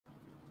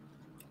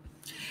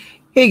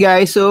Hey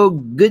guys, so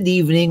good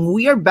evening.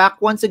 We are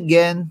back once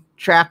again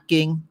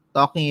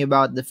talking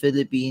about the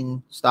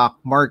Philippine stock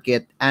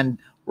market, and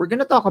we're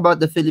going to talk about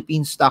the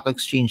Philippine Stock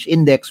Exchange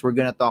Index. We're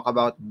going to talk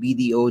about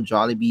BDO,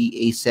 Jollibee,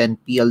 ASEN,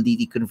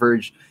 PLDT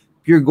Converge,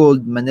 Pure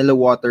Gold, Manila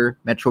Water,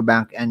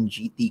 Metrobank, and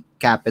GT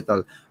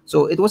Capital.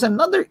 So it was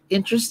another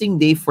interesting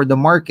day for the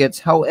markets.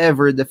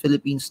 However, the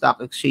Philippine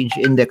Stock Exchange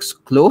Index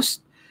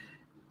closed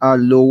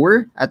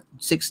lower at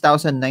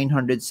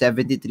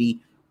 6,973,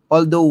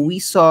 although we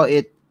saw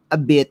it a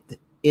bit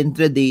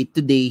intraday.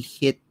 Today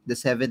hit the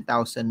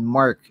 7,000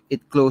 mark.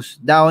 It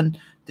closed down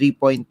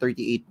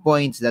 3.38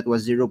 points. That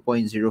was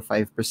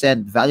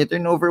 0.05%. Value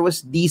turnover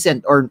was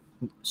decent, or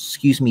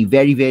excuse me,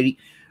 very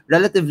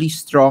relatively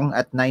strong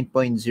at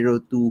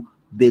 9.02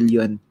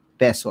 billion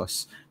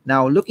pesos.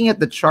 Now, looking at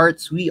the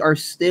charts, we are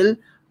still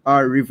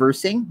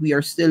reversing. We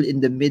are still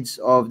in the midst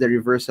of the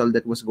reversal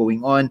that was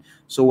going on.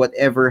 So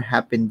whatever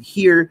happened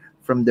here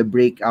from the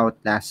breakout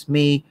last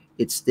May,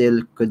 it's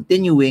still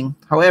continuing.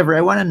 However,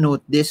 I want to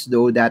note this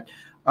though, that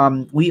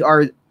we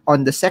are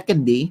on the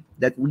second day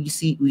that we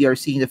are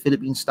seeing the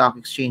Philippine Stock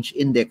Exchange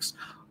Index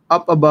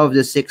up above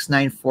the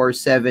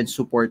 6947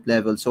 support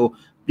level. So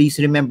please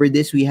remember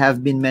this. We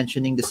have been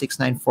mentioning the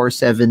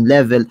 6947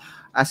 level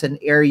as an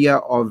area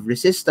of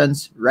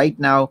resistance right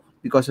now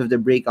because of the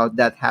breakout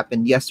that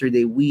happened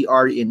yesterday. We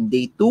are in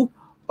day two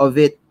of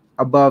it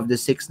above the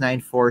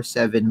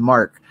 6947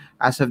 mark.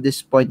 As of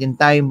this point in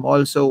time,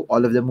 also,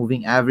 all of the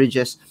moving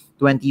averages,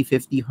 20,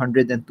 50,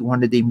 100, and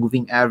 200-day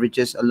moving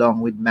averages, along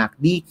with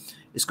MACD,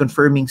 is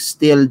confirming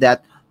still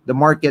that the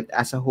market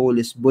as a whole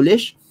is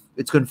bullish.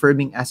 It's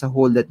confirming as a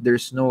whole that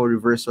there's no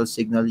reversal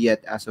signal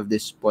yet as of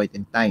this point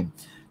in time.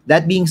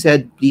 That being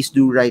said, please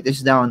do write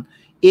this down.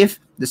 If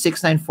the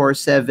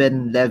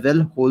 6947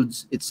 level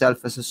holds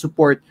itself as a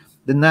support,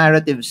 the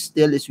narrative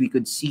still is we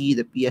could see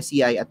the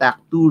PSEI attack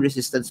two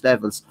resistance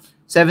levels,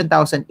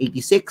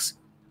 7,086,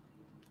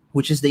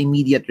 which is the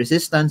immediate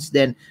resistance,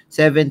 then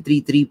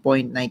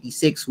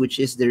 733.96, which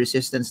is the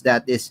resistance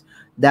that is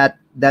that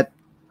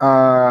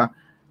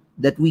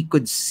we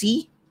could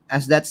see,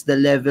 as that's the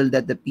level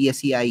that the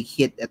PSEI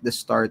hit at the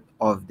start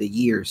of the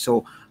year.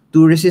 So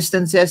two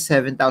resistances,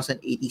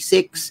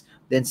 7,086,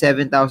 then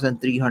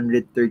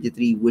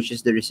 7,333, which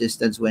is the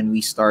resistance when we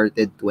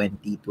started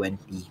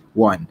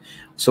 2021.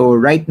 So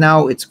right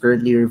now, it's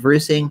currently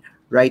reversing.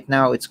 Right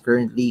now, it's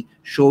currently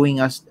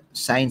showing us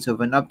signs of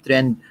an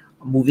uptrend.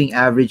 Moving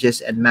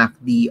averages and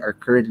MACD are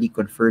currently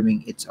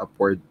confirming its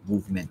upward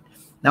movement.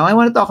 Now, I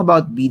want to talk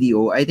about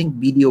BDO. I think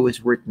BDO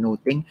is worth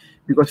noting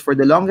because for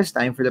the longest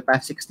time, for the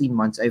past 16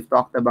 months, I've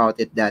talked about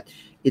it that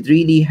it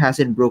really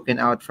hasn't broken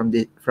out from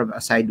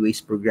a sideways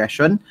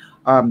progression.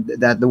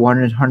 That the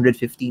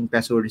 115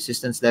 peso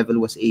resistance level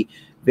was a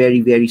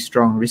very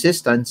strong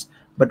resistance.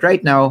 But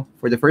right now,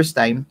 for the first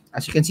time,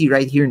 as you can see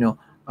right here,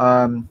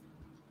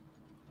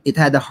 it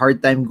had a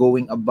hard time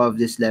going above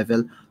this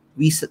level.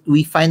 We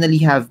finally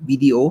have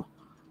BDO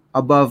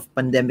above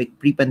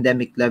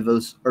pre-pandemic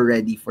levels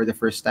already for the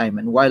first time.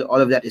 And while all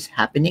of that is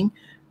happening,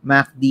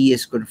 MACD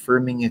is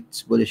confirming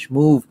its bullish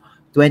move.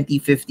 20,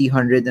 50,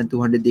 100, and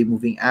 200-day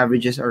moving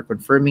averages are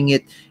confirming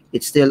it.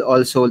 It's still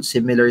also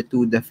similar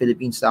to the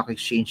Philippine Stock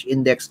Exchange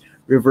Index,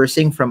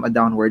 reversing from a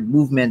downward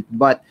movement.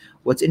 But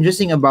what's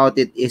interesting about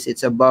it is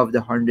it's above the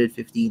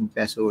 115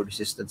 peso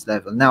resistance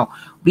level. Now,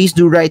 please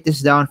do write this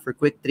down for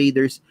quick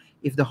traders.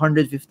 If the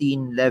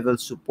 115 level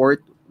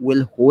support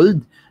will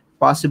hold,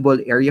 possible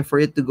area for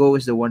it to go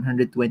is the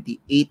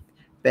 128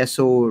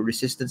 peso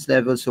resistance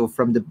level. So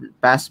from the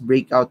past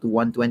breakout to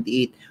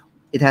 128,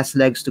 it has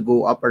legs to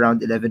go up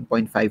around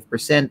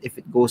 11.5%. If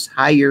it goes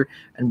higher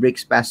and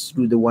breaks past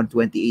through the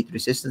 128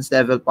 resistance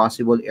level,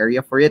 possible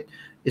area for it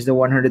is the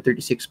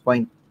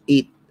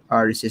 136.8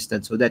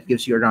 resistance. So that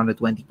gives you around a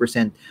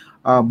 20%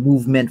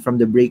 movement from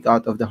the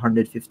breakout of the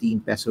 115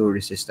 peso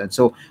resistance.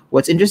 So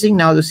what's interesting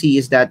now to see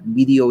is that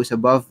BDO is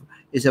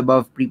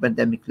above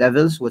pre-pandemic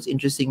levels. What's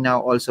interesting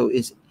now also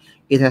is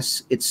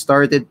it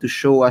started to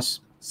show us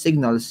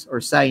signals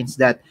or signs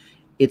that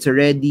it's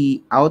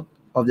already out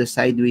of the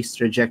sideways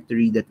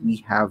trajectory that we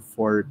have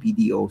for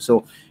BDO.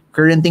 So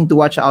current thing to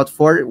watch out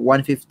for,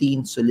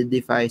 115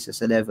 solidifies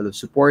as a level of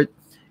support.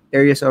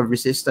 Areas of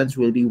resistance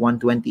will be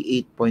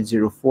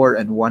 128.04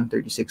 and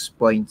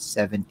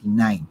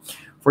 136.79.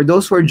 For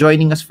those who are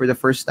joining us for the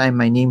first time,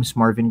 my name is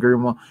Marvin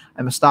Germo.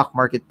 I'm a stock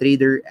market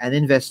trader and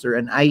investor,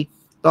 and I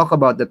talk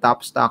about the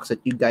top stocks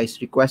that you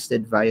guys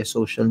requested via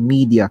social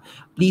media.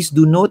 Please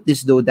do note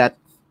this though, that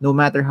no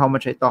matter how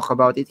much I talk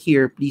about it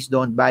here, please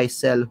don't buy,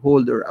 sell,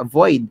 hold, or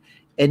avoid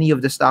any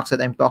of the stocks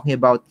that I'm talking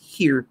about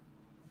here.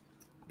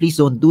 Please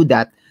don't do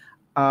that.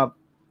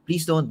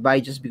 Please don't buy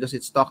just because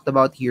it's talked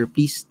about here.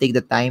 Please take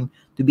the time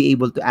to be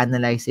able to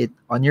analyze it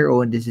on your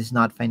own. This is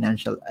not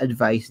financial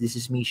advice. This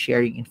is me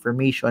sharing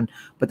information.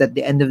 But at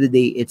the end of the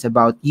day, it's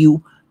about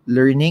you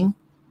learning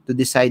to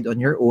decide on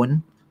your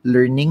own,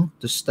 learning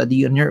to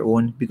study on your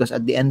own, because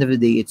at the end of the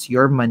day, it's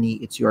your money,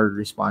 it's your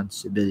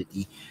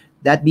responsibility.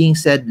 That being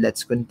said,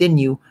 let's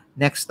continue.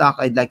 Next stock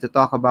I'd like to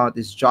talk about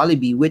is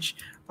Jollibee, which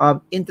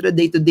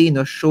intraday today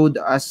showed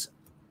us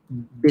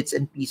bits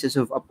and pieces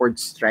of upward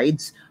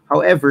strides.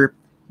 However,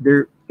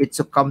 there it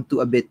succumbed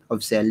to a bit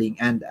of selling,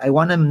 and I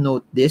want to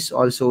note this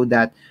also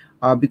that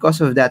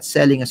because of that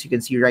selling, as you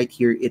can see right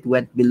here, it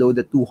went below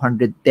the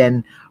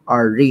 210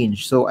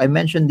 range. So I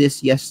mentioned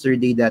this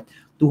yesterday that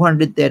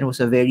 210 was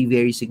a very,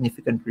 very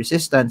significant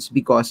resistance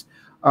because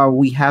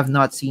we have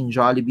not seen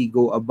Jollibee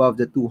go above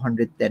the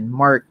 210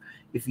 mark.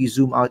 If you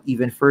zoom out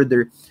even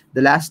further,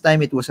 the last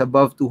time it was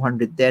above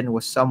 210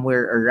 was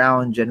somewhere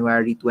around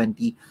January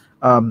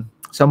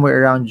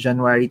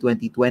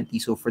 2020.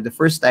 So for the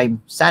first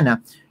time,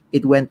 sana,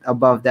 it went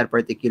above that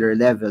particular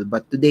level.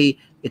 But today,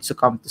 it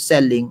succumbed to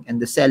selling,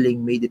 and the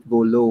selling made it go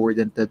lower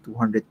than the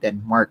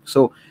 210 mark.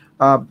 So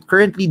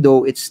currently,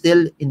 though, it's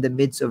still in the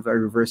midst of a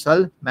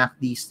reversal.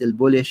 MACD is still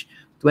bullish.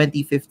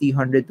 20, 50,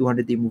 100,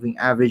 200-day moving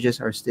averages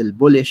are still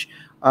bullish.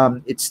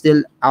 It's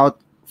still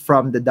out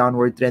from the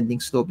downward trending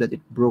slope that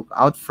it broke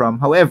out from.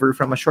 However,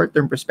 from a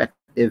short-term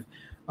perspective,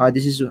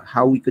 this is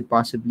how we could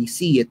possibly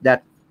see it,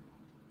 that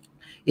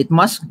it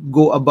must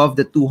go above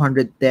the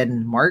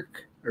 210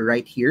 mark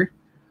right here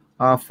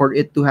for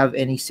it to have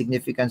any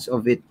significance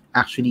of it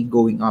actually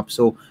going up.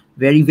 So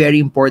very, very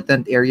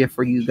important area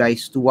for you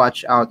guys to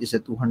watch out is the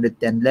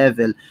 210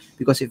 level,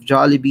 because if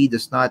Jollibee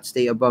does not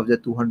stay above the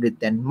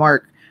 210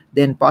 mark,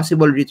 then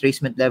possible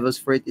retracement levels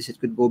for it is it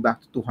could go back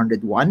to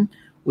 201,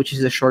 which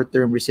is a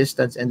short-term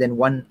resistance, and then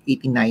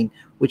 189,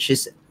 which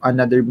is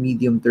another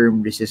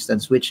medium-term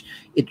resistance, which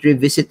it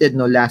revisited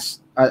no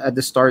last at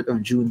the start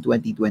of June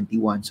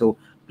 2021. So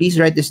please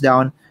write this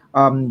down.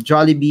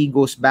 Jollibee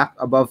goes back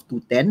above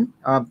 210.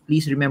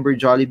 Please remember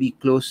Jollibee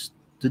closed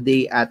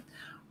today at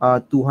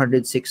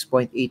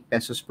 206.8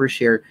 pesos per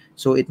share.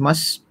 So it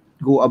must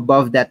go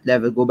above that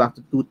level, go back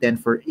to 210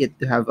 for it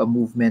to have a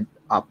movement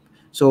up.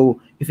 So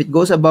if it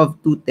goes above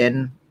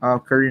 210,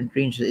 current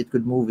range that it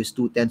could move is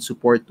 210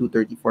 support,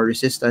 234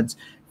 resistance.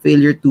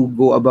 Failure to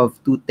go above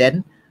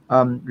 210,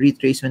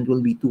 retracement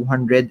will be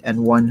 200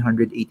 and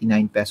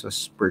 189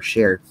 pesos per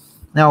share.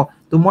 Now,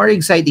 to more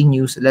exciting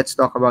news, let's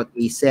talk about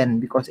ASEN,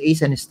 because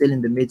ASEN is still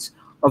in the midst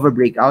of a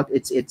breakout.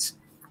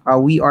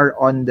 We are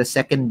on the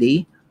second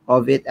day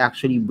of it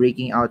actually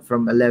breaking out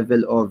from a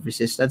level of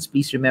resistance.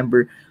 Please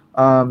remember,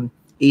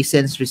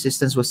 ASEN's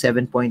resistance was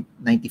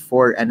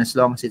 7.94, and as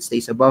long as it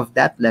stays above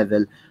that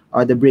level,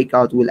 the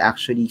breakout will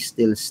actually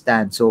still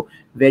stand. So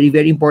very,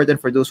 very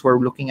important for those who are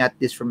looking at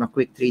this from a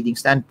quick trading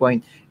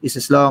standpoint is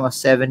as long as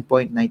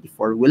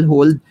 7.94 will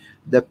hold,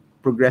 the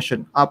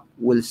progression up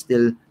will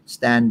still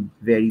stand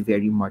very,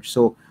 very much.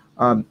 So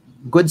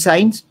good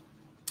signs.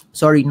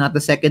 Sorry, not the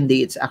second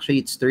day. It's actually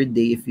its third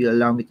day. If you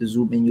allow me to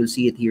zoom in, you'll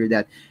see it here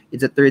that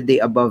it's a third day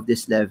above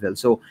this level.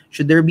 So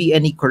should there be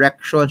any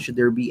correction, should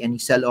there be any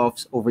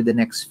sell-offs over the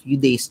next few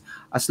days,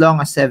 as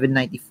long as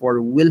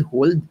 794 will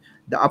hold,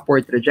 the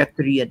upward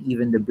trajectory and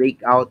even the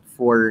breakout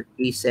for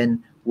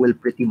ASEN will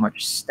pretty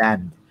much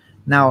stand.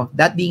 Now,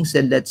 that being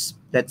said, let's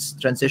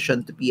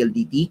transition to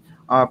PLDT.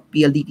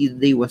 PLDT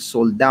today was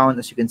sold down.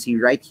 As you can see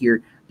right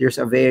here, there's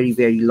a very,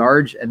 very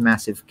large and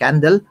massive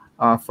candle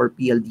for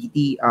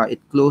PLDT.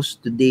 It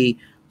closed today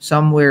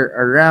somewhere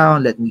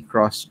around, let me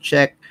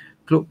cross-check,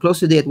 close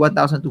today at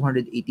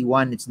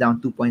 1,281. It's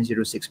down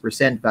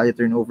 2.06%. Value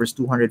turnover is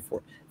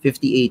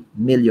 258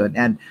 million.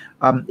 And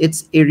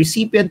it's a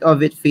recipient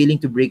of it failing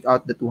to break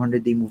out the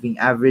 200-day moving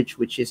average,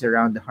 which is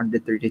around the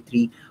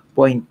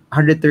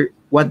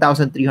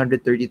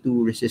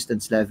 1,332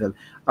 resistance level.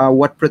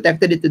 What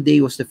protected it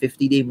today was the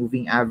 50-day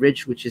moving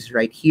average, which is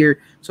right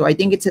here. So I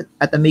think it's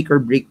at a make or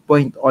break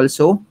point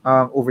also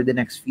over the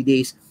next few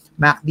days.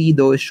 MACD,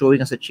 though, is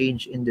showing us a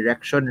change in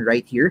direction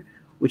right here,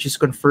 which is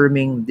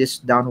confirming this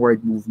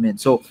downward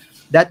movement. So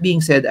that being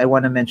said, I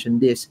want to mention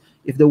this.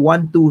 If the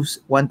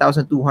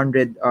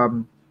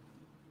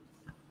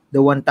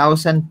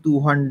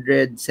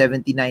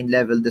 1,279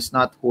 level does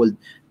not hold,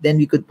 then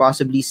we could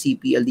possibly see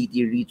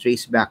PLDT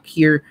retrace back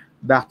here,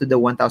 back to the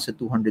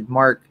 1,200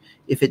 mark.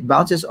 If it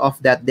bounces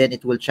off that, then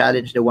it will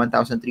challenge the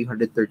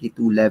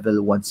 1,332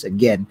 level once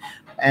again.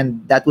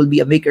 And that will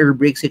be a make or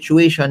break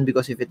situation,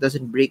 because if it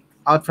doesn't break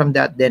out from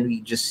that, then we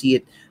just see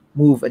it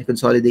move and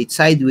consolidate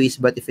sideways.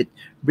 But if it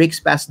breaks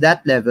past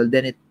that level,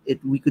 then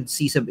we could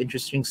see some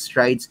interesting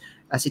strides,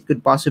 as it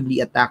could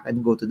possibly attack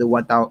and go to the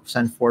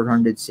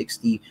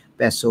 1,460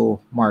 peso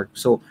mark.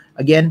 So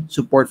again,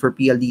 support for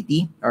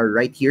PLDT are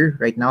right here,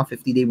 right now.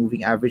 50-day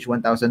moving average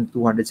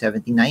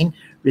 1,279.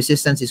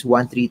 Resistance is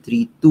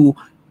 1,332.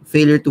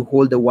 Failure to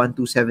hold the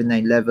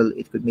 1,279 level,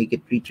 it could make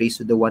it retrace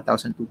to the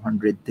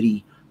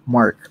 1,203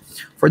 mark.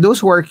 For those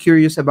who are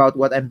curious about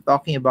what I'm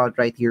talking about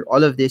right here,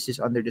 all of this is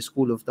under the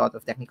School of Thought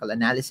of Technical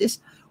Analysis.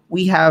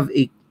 We have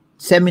a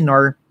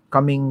seminar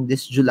coming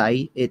this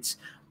July. It's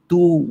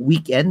 2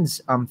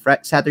 weekends,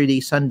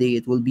 Saturday, Sunday.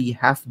 It will be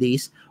half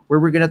days, where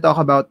we're going to talk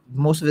about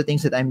most of the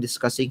things that I'm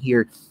discussing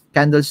here: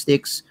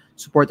 candlesticks,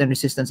 support and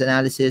resistance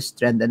analysis,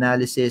 trend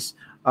analysis,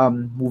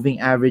 moving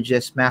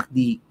averages,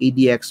 MACD,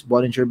 ADX,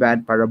 Bollinger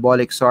Band,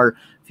 parabolic SAR,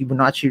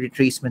 Fibonacci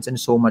retracements, and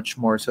so much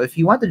more. So if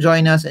you want to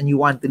join us and you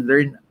want to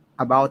learn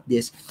about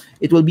this,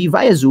 it will be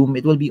via Zoom,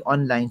 it will be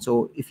online.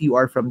 So if you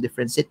are from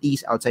different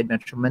cities outside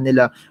Metro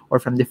Manila or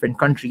from different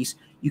countries,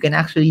 you can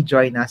actually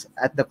join us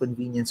at the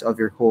convenience of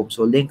your home.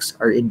 So links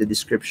are in the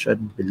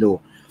description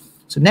below.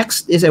 So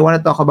next is I want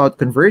to talk about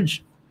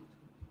Converge.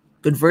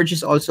 Converge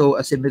is also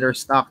a similar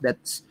stock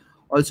that's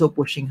also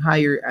pushing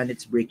higher and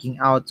it's breaking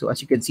out. So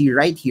as you can see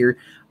right here,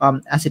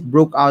 as it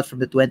broke out from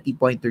the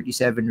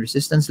 20.37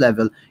 resistance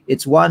level,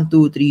 it's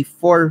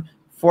 4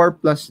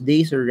 plus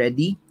days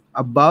already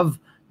above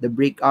the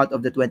breakout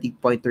of the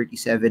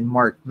 20.37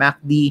 mark.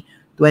 MACD,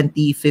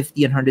 20,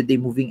 50, and 100-day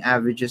moving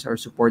averages are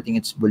supporting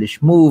its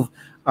bullish move.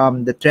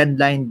 The trend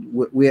line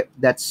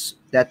that's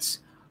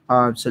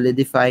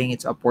solidifying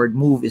its upward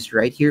move is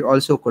right here,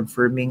 also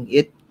confirming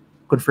it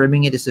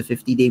is a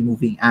 50-day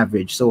moving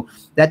average. So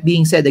that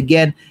being said,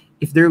 again,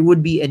 if there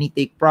would be any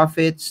take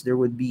profits, there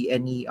would be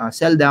any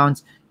sell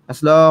downs,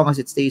 as long as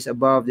it stays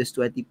above this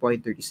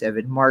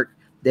 20.37 mark,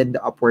 then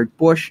the upward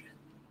push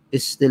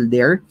is still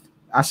there.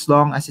 As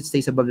long as it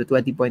stays above the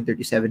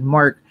 20.37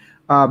 mark,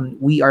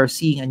 we are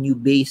seeing a new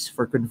base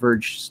for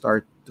Converge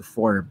start to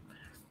form.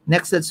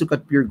 Next, let's look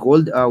at Pure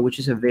Gold, which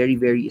is a very,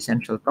 very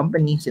essential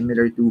company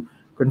similar to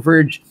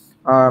Converge.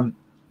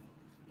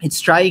 It's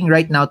trying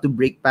right now to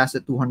break past the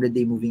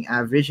 200-day moving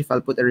average. If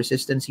I'll put a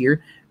resistance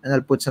here and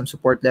I'll put some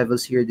support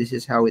levels here, this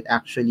is how it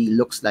actually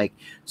looks like.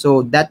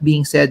 So that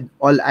being said,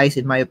 all eyes,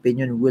 in my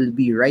opinion, will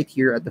be right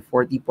here at the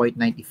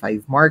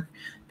 40.95 mark,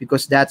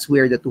 because that's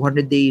where the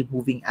 200-day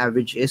moving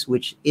average is,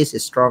 which is a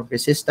strong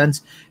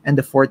resistance, and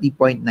the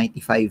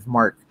 40.95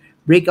 mark.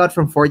 Breakout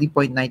from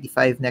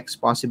 40.95, next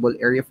possible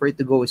area for it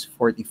to go is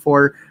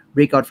 44.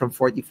 Breakout from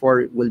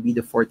 44 will be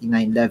the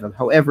 49 level.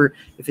 However,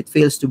 if it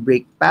fails to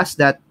break past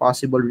that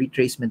possible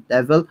retracement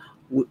level,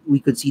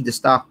 we could see the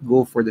stock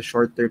go for the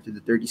short term to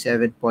the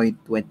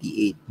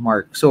 37.28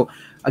 mark. So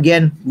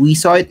again, we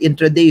saw it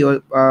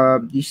intraday.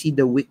 You see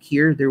the wick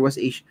here. There was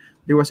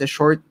a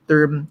short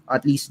term,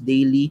 at least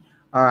daily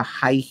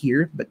high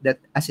here, but that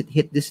as it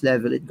hit this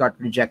level, it got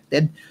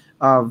rejected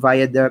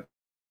via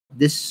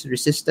this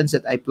resistance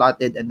that I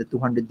plotted and the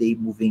 200-day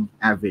moving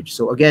average.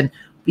 So again,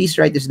 please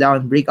write this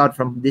down. Breakout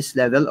from this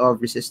level of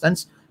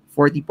resistance,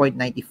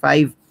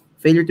 40.95.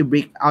 Failure to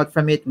break out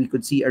from it, we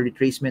could see a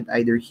retracement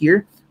either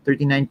here,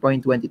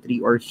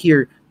 39.23, or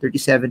here,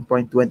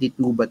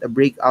 37.22. But a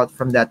breakout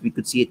from that, we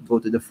could see it go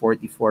to the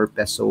 44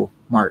 peso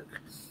mark.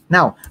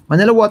 Now,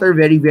 Manila Water,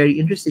 very, very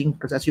interesting,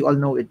 because as you all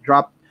know, it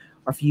dropped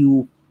a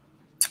few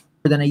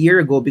more than a year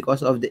ago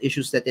because of the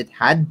issues that it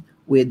had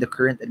with the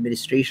current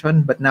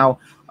administration. But now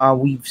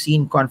we've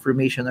seen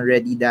confirmation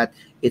already that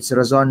it's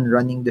Razon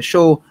running the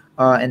show,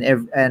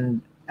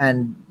 and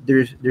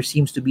there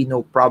seems to be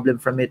no problem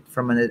from it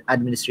from an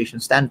administration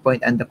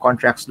standpoint, and the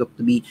contracts look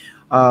to be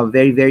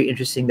very, very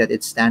interesting that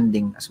it's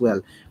standing as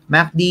well.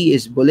 MACD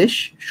is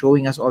bullish,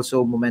 showing us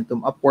also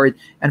momentum upward.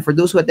 And for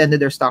those who attended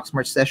their Stock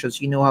Smart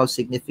sessions, you know how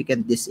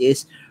significant this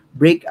is.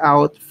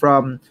 Breakout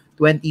from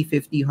 20,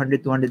 50,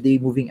 100, 200-day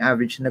moving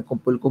average na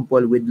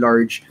kumpul-kumpul with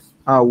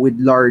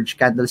large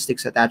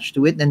candlesticks attached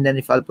to it. And then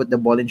if I'll put the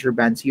Bollinger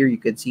Bands here, you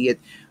can see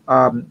it.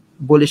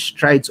 Bullish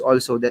strides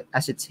also, that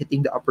as it's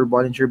hitting the upper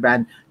Bollinger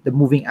Band, the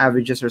moving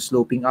averages are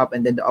sloping up,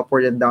 and then the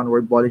upward and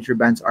downward Bollinger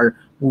Bands are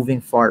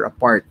moving far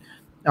apart.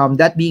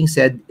 That being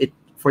said,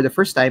 for the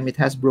first time, it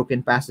has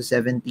broken past the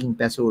 17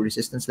 peso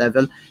resistance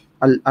level,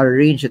 a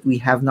range that we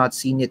have not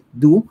seen it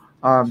do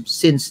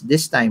since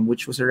this time,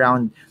 which was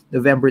around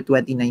November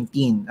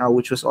 2019,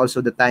 which was also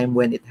the time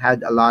when it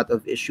had a lot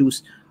of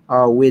issues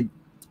with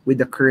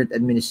the current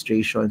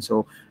administration.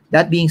 So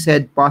that being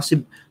said,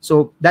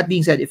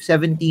 if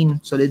 17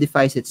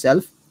 solidifies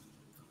itself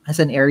as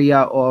an area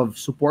of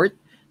support,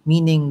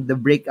 meaning the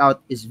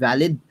breakout is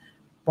valid,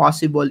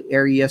 possible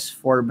areas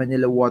for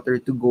Manila Water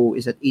to go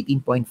is at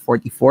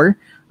 18.44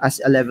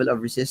 as a level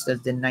of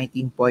resistance, then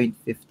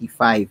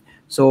 19.55.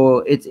 So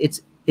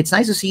it's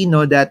nice to see,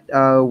 that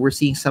we're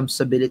seeing some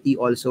stability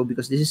also,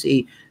 because this is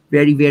a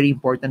very, very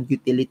important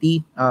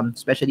utility,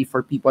 especially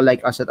for people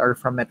like us that are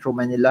from Metro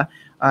Manila,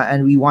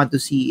 and we want to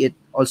see it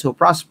also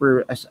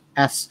prosper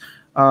as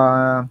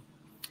a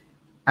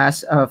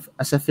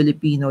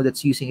Filipino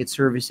that's using its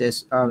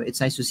services.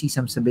 It's nice to see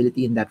some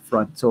stability in that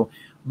front. So,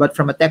 but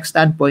from a tech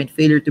standpoint,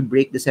 failure to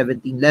break the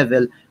 17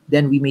 level,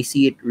 then we may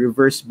see it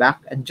reverse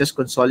back and just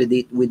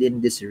consolidate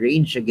within this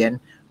range again.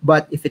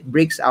 But if it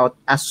breaks out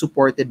as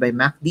supported by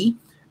MACD,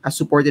 as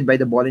supported by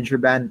the Bollinger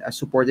Band, as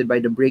supported by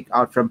the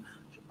breakout from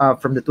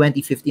the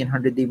 20, 50, and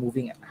 100-day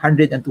moving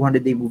 100 and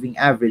 200-day moving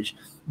average,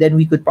 then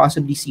we could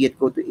possibly see it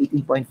go to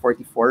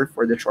 18.44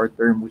 for the short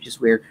term, which is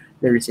where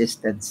the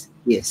resistance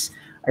is.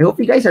 I hope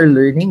you guys are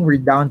learning. We're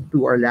down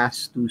to our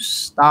last two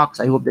stocks.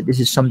 I hope that this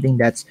is something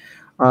that's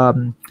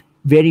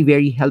very,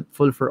 very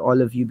helpful for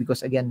all of you,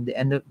 because again,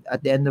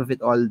 at the end of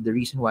it all, the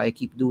reason why I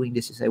keep doing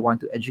this is I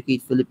want to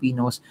educate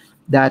Filipinos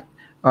that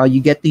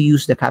you get to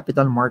use the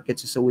capital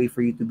markets as a way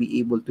for you to be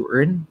able to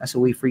earn, as a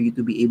way for you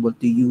to be able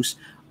to use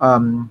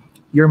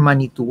your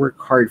money to work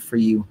hard for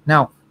you.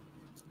 Now,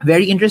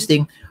 very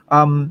interesting.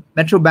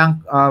 Metro Bank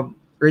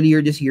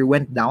earlier this year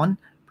went down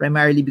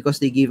primarily because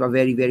they gave a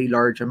very, very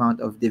large amount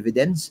of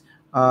dividends.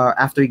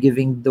 After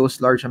giving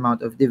those large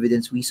amount of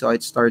dividends, we saw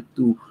it start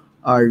to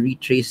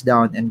retrace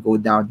down and go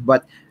down.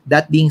 But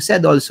that being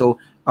said, also,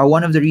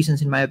 one of the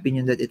reasons, in my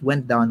opinion, that it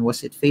went down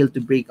was it failed to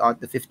break out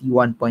the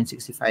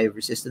 51.65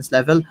 resistance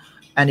level,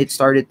 and it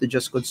started to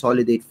just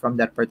consolidate from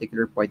that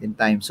particular point in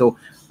time. So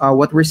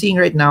what we're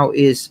seeing right now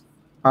is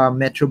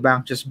Metro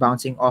Bank just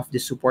bouncing off the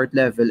support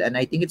level, and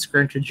I think its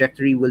current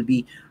trajectory will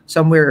be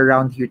somewhere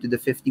around here to the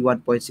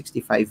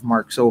 51.65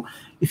 mark. So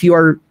if you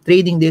are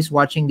trading this,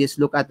 watching this,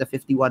 look at the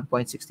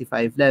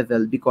 51.65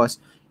 level, because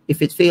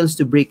if it fails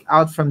to break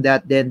out from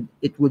that, then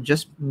it would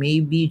just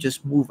maybe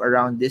just move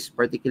around this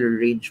particular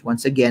range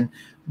once again.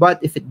 But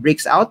if it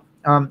breaks out,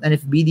 and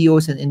if BDO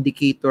is an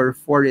indicator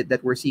for it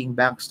that we're seeing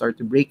banks start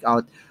to break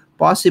out,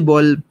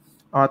 possible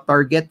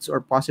targets or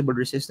possible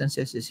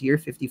resistances is here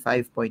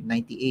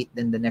 55.98.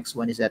 Then the next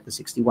one is at the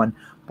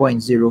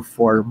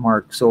 61.04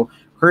 mark. So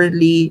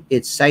currently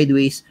it's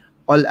sideways,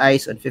 all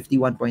eyes on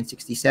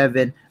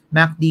 51.67.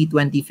 MACD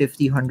 20,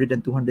 50, 100,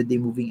 and 200-day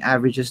moving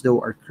averages, though,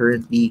 are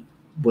currently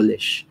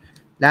bullish.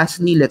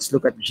 Lastly, let's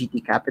look at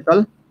GT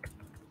Capital.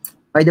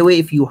 By the way,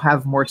 if you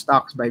have more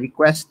stocks by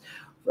request,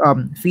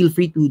 feel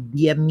free to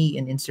DM me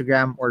in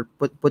Instagram or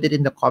put it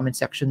in the comment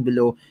section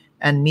below.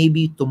 And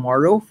maybe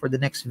tomorrow for the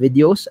next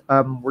videos,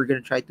 we're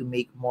going to try to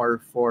make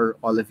more for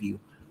all of you.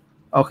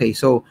 Okay,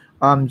 so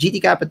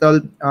GT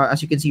Capital,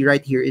 as you can see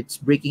right here, it's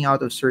breaking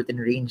out of certain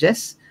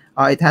ranges.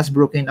 It has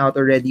broken out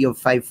already of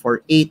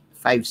 548,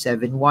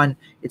 571.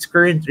 Its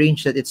current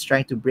range that it's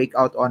trying to break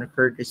out on a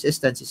current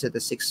resistance is at the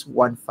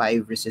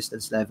 615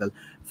 resistance level.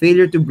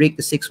 Failure to break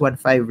the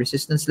 615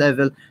 resistance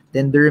level,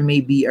 then there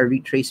may be a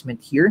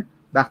retracement here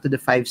back to the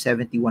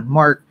 571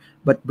 mark.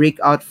 But break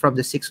out from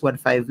the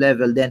 615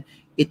 level, then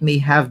it may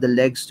have the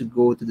legs to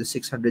go to the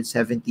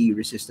 670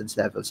 resistance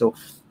level. So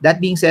that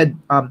being said,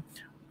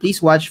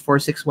 please watch for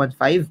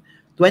 615.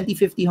 20,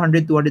 50,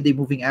 100, 200-day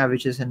moving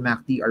averages and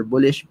MACD are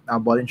bullish.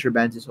 Bollinger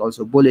Bands is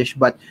also bullish.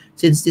 But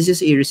since this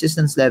is a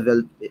resistance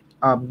level,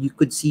 you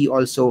could see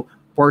also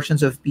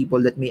portions of people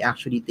that may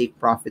actually take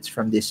profits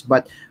from this.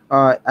 But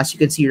as you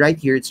can see right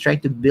here, it's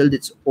trying to build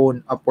its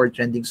own upward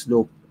trending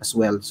slope as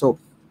well. So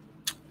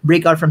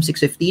breakout from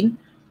 615,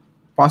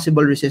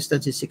 possible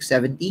resistance is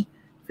 670.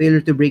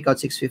 Failure to break out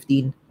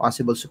 615,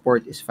 possible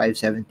support is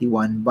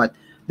 571. But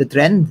the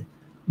trend,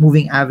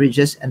 moving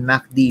averages, and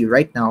MACD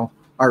right now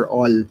are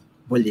all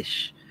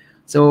bullish.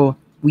 So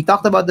we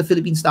talked about the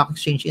Philippine Stock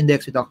Exchange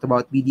Index. We talked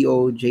about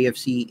BDO,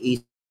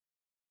 JFC,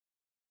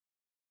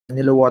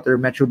 Manila Water,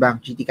 Metro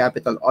Bank, GT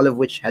Capital, all of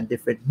which had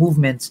different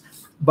movements.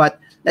 But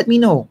let me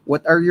know,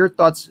 what are your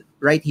thoughts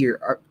right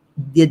here?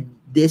 Did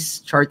this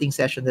charting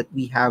session that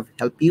we have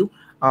help you?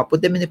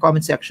 Put them in the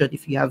comment section.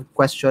 If you have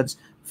questions,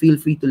 feel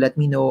free to let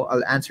me know.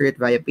 I'll answer it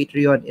via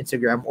Patreon,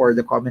 Instagram, or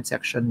the comment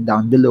section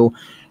down below.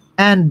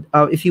 And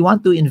if you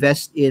want to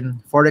invest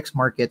in Forex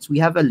markets, we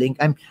have a link.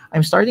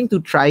 I'm starting to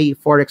try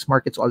Forex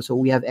markets also.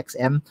 We have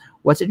XM.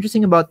 What's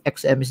interesting about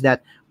XM is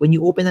that when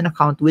you open an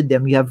account with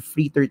them, you have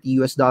free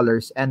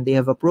 $30 and they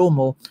have a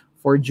promo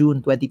for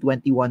June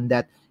 2021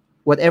 that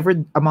whatever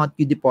amount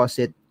you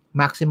deposit,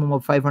 maximum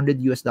of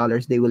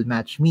 $500 they will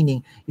match.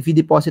 Meaning, if you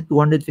deposit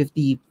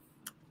 $250,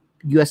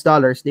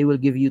 they will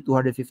give you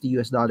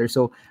 $250.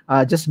 So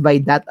just by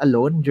that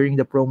alone, during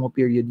the promo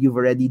period, you've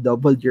already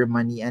doubled your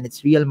money, and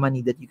it's real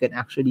money that you can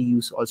actually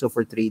use also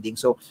for trading.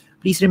 So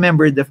please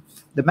remember, the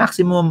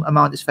maximum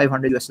amount is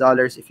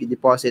 $500. If you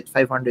deposit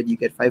 500, you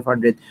get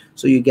 500,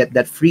 so you get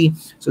that free.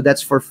 So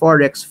that's for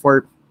Forex.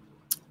 For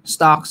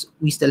stocks,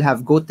 we still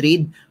have Go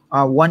Trade.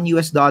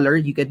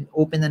 $1, you can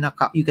open an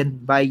account, you can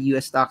buy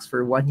US stocks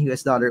for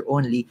 $1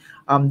 only.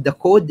 The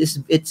code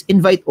it's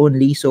invite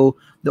only, so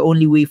the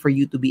only way for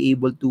you to be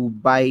able to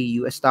buy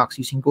US stocks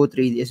using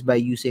GoTrade is by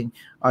using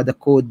the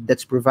code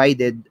that's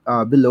provided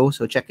below.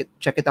 So check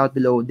it out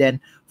below. Then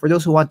for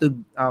those who want to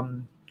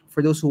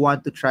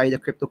try the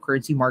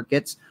cryptocurrency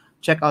markets,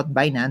 check out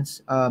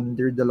Binance.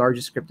 They're the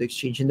largest crypto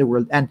exchange in the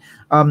world, and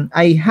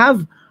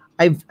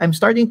I'm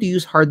starting to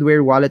use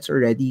hardware wallets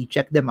already.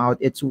 Check them out.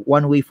 It's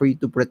one way for you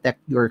to protect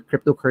your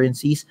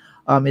cryptocurrencies.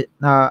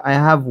 I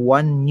have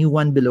one new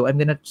one below. I'm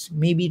gonna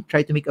maybe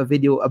try to make a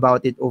video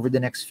about it over the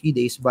next few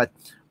days, but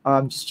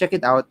just check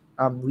it out.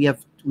 We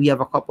have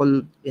a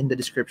couple in the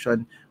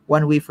description.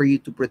 One way for you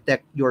to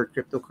protect your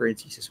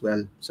cryptocurrencies as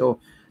well. So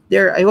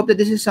there, I hope that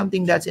this is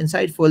something that's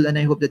insightful, and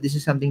I hope that this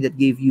is something that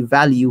gave you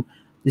value.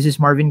 This is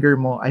Marvin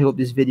Germo. I hope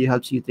this video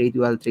helps you trade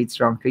well, trade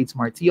strong, trade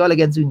smart. See you all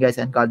again soon, guys,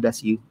 and God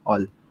bless you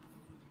all.